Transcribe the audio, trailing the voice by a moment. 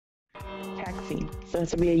taxi, so it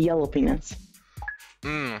has to be a yellow penis.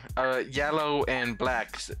 Yellow and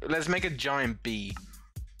black. Let's make a giant bee,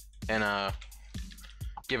 and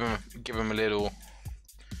give him a little.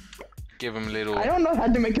 I don't know how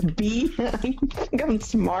to make a bee. I think I'm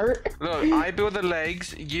smart. Look, I build the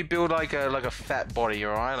legs. You build like a fat body,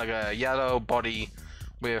 alright? Like a yellow body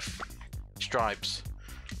with stripes.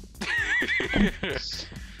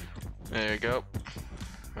 There you go.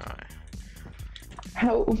 Alright.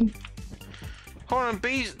 How? Hold on,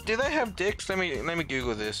 bees. Do they have dicks? Let me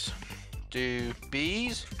Google this. Do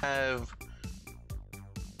bees have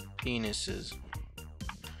penises?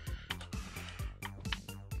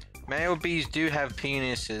 Male bees do have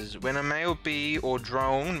penises. When a male bee or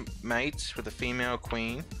drone mates with a female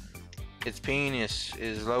queen, its penis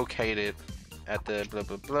is located at the blah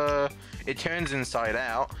blah blah. It turns inside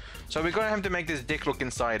out. So we're gonna have to make this dick look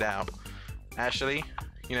inside out. Ashley,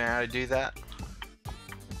 you know how to do that?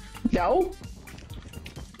 No.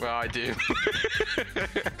 Well, I do.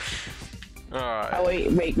 Alright. Oh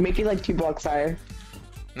wait, make it like 2 blocks higher.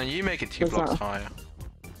 No, you make it 2 blocks higher.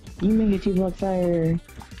 You make it 2 blocks higher.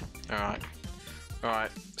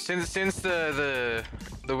 Alright. Since the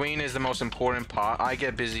ween is the most important part, I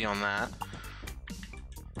get busy on that.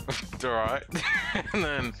 Alright. And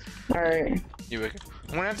then Alright. I'm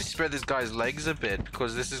gonna have to spread this guy's legs a bit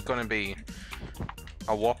because this is gonna be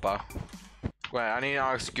a whopper. Wait, I need to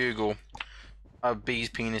ask Google. A bee's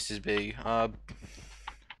penis is big.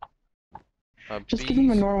 Just give him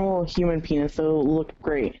a normal human penis, so it'll look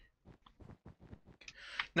great.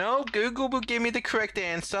 No, Google will give me the correct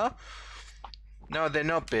answer. No, they're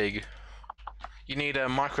not big. You need a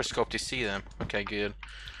microscope to see them. Okay, good.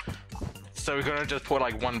 So we're gonna just put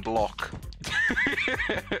like 1 block.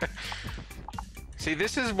 See,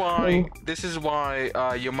 this is why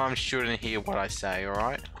your mum shouldn't hear what I say. All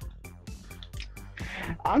right?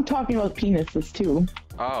 I'm talking about penises too.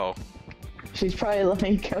 Oh. She's probably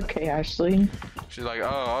like, okay, Ashley. She's like,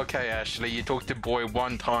 oh, okay, Ashley. You talk to boy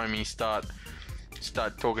one time, you start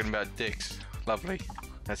talking about dicks. Lovely.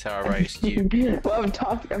 That's how I raised you. Well, I've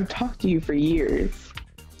talked to you for years.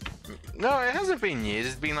 No, it hasn't been years.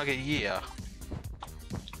 It's been like a year.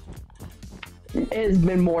 It's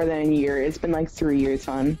been more than a year. It's been like 3 years,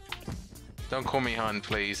 hon. Don't call me hun,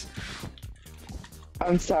 please.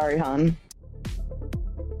 I'm sorry, hon.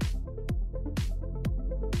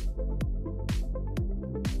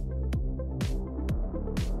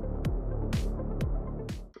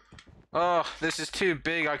 Oh, this is too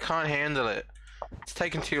big. I can't handle it. It's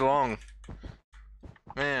taking too long.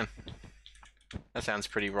 Man, that sounds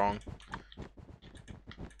pretty wrong.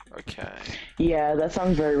 Okay. Yeah, that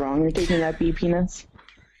sounds very wrong. You're taking that bee penis?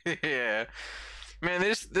 Yeah. Man,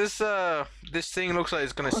 this thing looks like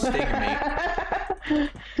it's gonna sting me.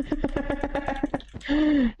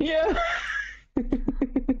 Yeah.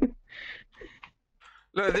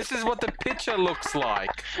 Look, this is what the picture looks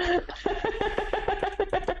like.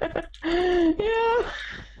 Yeah.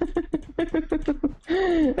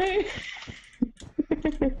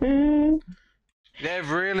 They're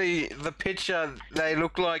really, the picture, they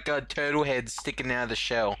look like a turtle head sticking out of the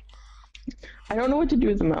shell. I don't know what to do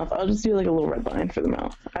with the mouth. I'll just do like a little red line for the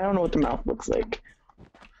mouth. I don't know what the mouth looks like.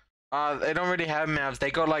 They don't really have mouths.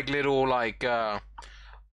 They got like little, like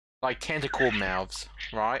tentacle mouths,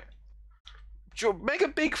 right? Make a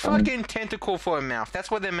big fucking tentacle for a mouth. That's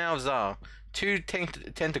what their mouths are. 2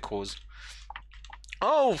 tentacles.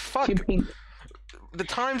 Oh, fuck. The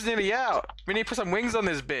time's nearly out. We need to put some wings on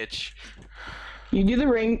this bitch. You do the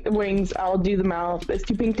wings, I'll do the mouth. It's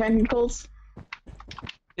 2 pink tentacles.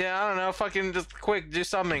 Yeah, I don't know. Fucking just quick, do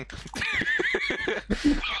something.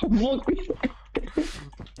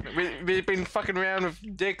 We've been fucking around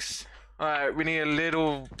with dicks. Alright, we need a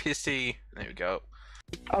little pissy. There we go.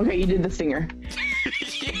 Okay, you did the stinger.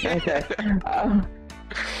 Yeah. Okay.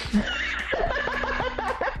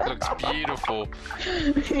 Looks beautiful.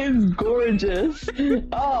 It's gorgeous.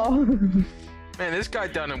 Oh. Man, this guy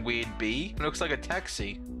done a weird bee. Looks like a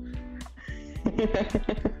taxi.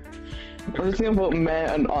 I'm just gonna put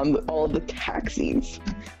men on all the taxis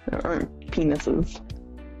that aren't penises.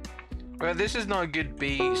 Well, this is not a good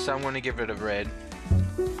bee, so I'm gonna give it a red.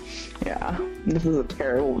 Yeah, this is a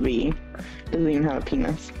terrible bee. Doesn't even have a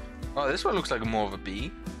penis. Oh, this one looks like more of a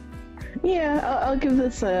bee. Yeah, I'll give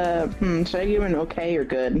this a... should I give it an okay or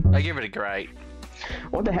good? I give it a great.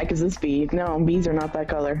 What the heck is this bee? No, bees are not that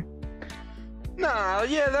color. No,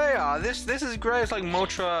 yeah, they are. This is great. It's like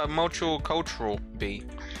multicultural bee.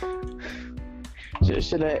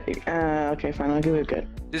 Should I? Okay, fine. I'll give it a good.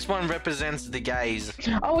 This one represents the gays.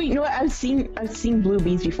 Oh wait, you know what? I've seen blue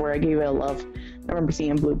bees before. I gave it a love. I remember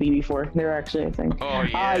seeing a blue bee before. They're actually a thing. Oh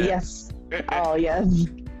yeah. Yes. Oh yes.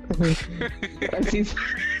 I see.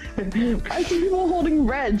 I see people holding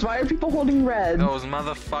reds. Why are people holding reds? Those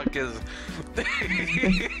motherfuckers.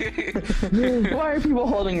 Why are people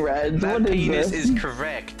holding reds? That What is penis this? is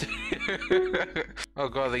correct. Oh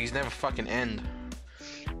god, these never fucking end.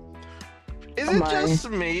 Is it just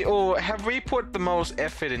me, or have we put the most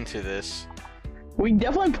effort into this? We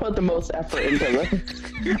definitely put the most effort into this.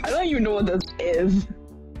 I don't even know what this is.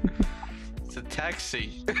 It's a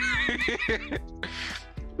taxi.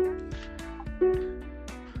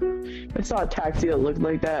 If I saw a taxi that looked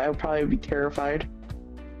like that, I would probably be terrified.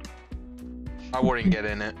 I wouldn't get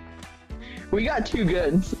in it. We got two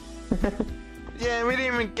goods. Yeah, we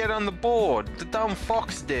didn't even get on the board. The dumb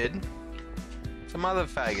fox did. Some other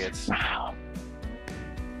faggots. Wow.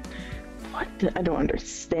 What? I don't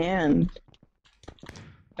understand.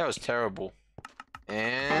 That was terrible.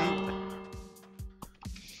 And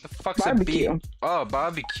the fuck's Barbecue. a beat? Oh,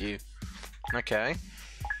 barbecue. Okay.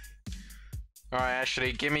 Alright,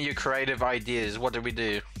 Ashley, give me your creative ideas. What do we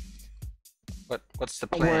do? What's the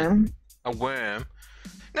A plan? worm. A worm?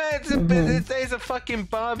 No, it's a fucking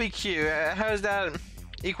barbecue. How is that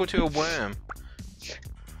equal to a worm?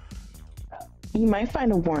 You might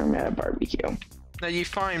find a worm at a barbecue. No, you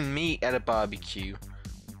find meat at a barbecue.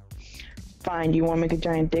 Fine, do you want to make a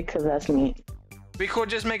giant dick? Because that's meat. We could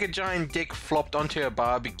just make a giant dick flopped onto a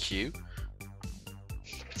barbecue.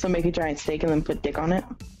 So make a giant steak and then put dick on it?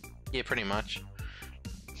 Yeah, pretty much.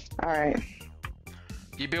 Alright.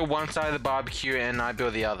 You build one side of the barbecue and I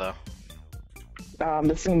build the other.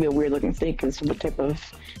 This is gonna be a weird looking steak because what type of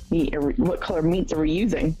meat, what color meats are we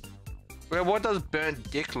using? Well, what does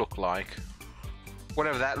burnt dick look like?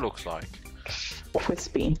 Whatever that looks like.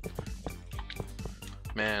 Crispy.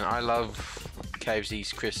 Man, I love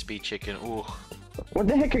KFC's crispy chicken. Ooh. What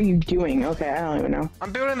the heck are you doing? Okay, I don't even know.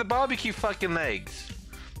 I'm building the barbecue fucking legs.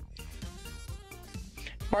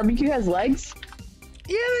 Barbecue has legs?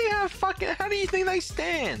 Yeah, they have fucking. How do you think they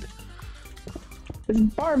stand? It's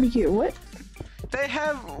barbecue. What? They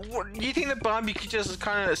have. What, you think the barbecue just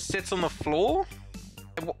kind of sits on the floor?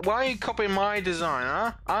 Why are you copying my design,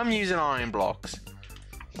 huh? I'm using iron blocks.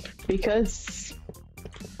 Because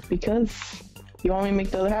you want me to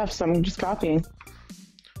make the other half, so I'm just copying.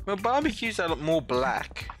 Well, barbecues are more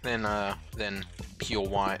black than pure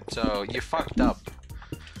white, so you're fucked up.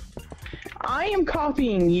 I am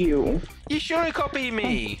copying you. You shouldn't copy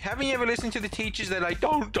me. Haven't you ever listened to the teachers? They're like,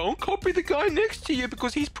 don't copy the guy next to you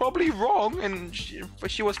because he's probably wrong, and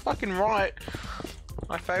she was fucking right.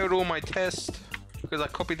 I failed all my tests because I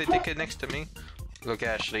copied the dickhead next to me. Look,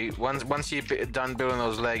 Ashley, once you're done building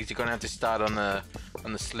those legs, you're gonna have to start on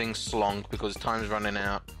the sling slong because time's running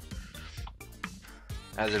out.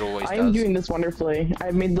 As it always does. I am doing this wonderfully.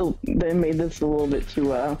 I made made this a little bit too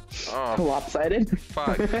lopsided.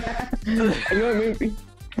 Fuck. You know what, maybe?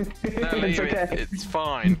 No, It's okay. It's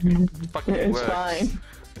fine. Fucking It's works. fine.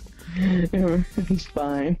 It's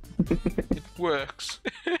fine. It works.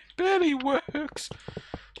 It barely works.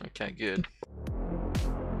 Okay, good.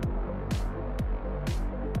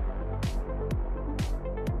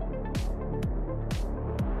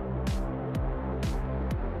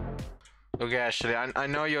 Okay, Ashley, I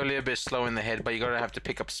know you're a little bit slow in the head, but you're gonna have to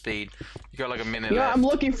pick up speed. You got like a minute Yeah, left. I'm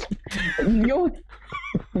looking for. Yo.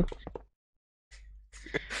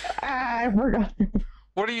 I forgot.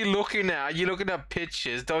 What are you looking at? Are you looking at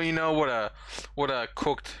pictures? Don't you know what a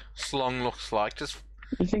cooked slong looks like? Just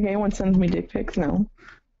You think anyone sends me dick pics? No.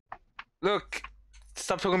 look.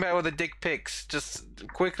 Stop talking about all the dick pics. Just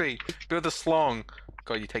quickly build the slong.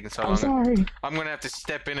 God, you're taking so long. I'm sorry. I'm gonna have to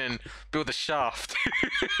step in and build a shaft.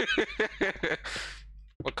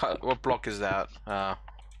 What block is that?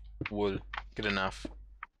 Wood. Good enough.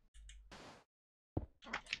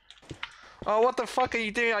 Oh, what the fuck are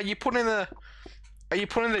you doing? Are you putting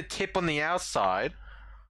the tip on the outside?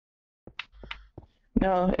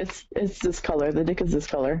 No, it's this color. The dick is this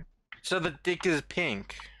color. So the dick is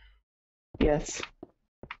pink. Yes.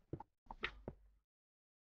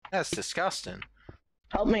 That's disgusting.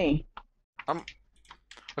 Help me.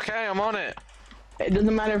 Okay, I'm on it. It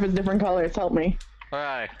doesn't matter if it's different colors. Help me.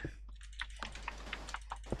 Alright.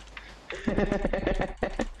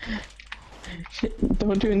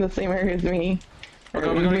 Don't do it in the same area as me. Okay,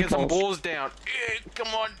 we're gonna get some balls down. Come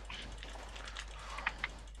on.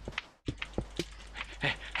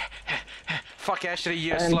 Fuck, Ashley,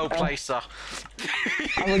 you're a slow placer.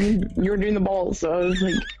 You were doing the balls, so I was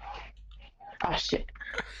like, ah, shit.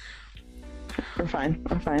 We're fine.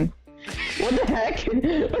 We're fine. What the heck?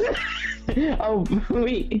 Oh,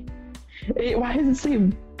 wait. Why does it say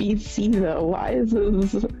BC though? Why is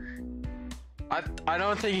this? I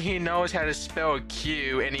don't think he knows how to spell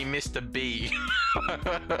Q and he missed a B.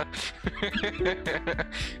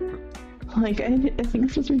 Like, I think it's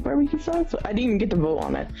supposed to be barbecue sauce, but I didn't even get to vote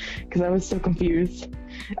on it because I was so confused.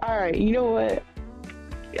 Alright, you know what?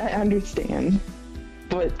 I understand,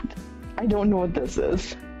 but I don't know what this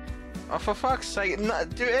is. Oh, for fuck's sake,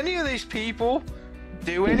 do any of these people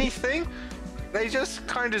do anything? They just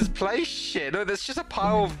kind of play shit. No, there's just a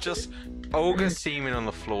pile of just ogre semen on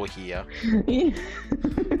the floor here.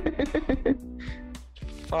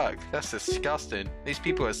 Fuck, that's disgusting. These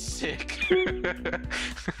people are sick.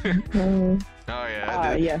 Oh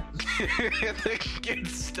yeah. Yeah. The good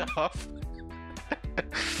stuff.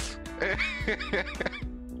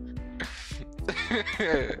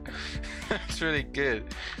 That's really good,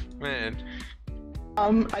 man.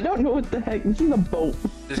 I don't know what the heck. This is a boat.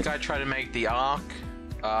 This guy tried to make the ark.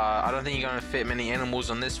 I don't think you're gonna fit many animals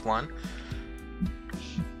on this one.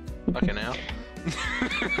 Okay, now.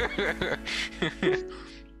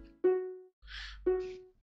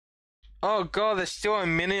 Oh god, there's still a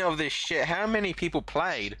minute of this shit. How many people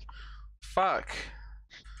played? Fuck.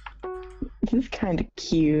 This is kind of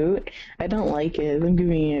cute. I don't like it. I'm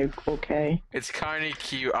giving it a okay. It's kind of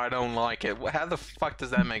cute. I don't like it. How the fuck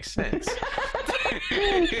does that make sense?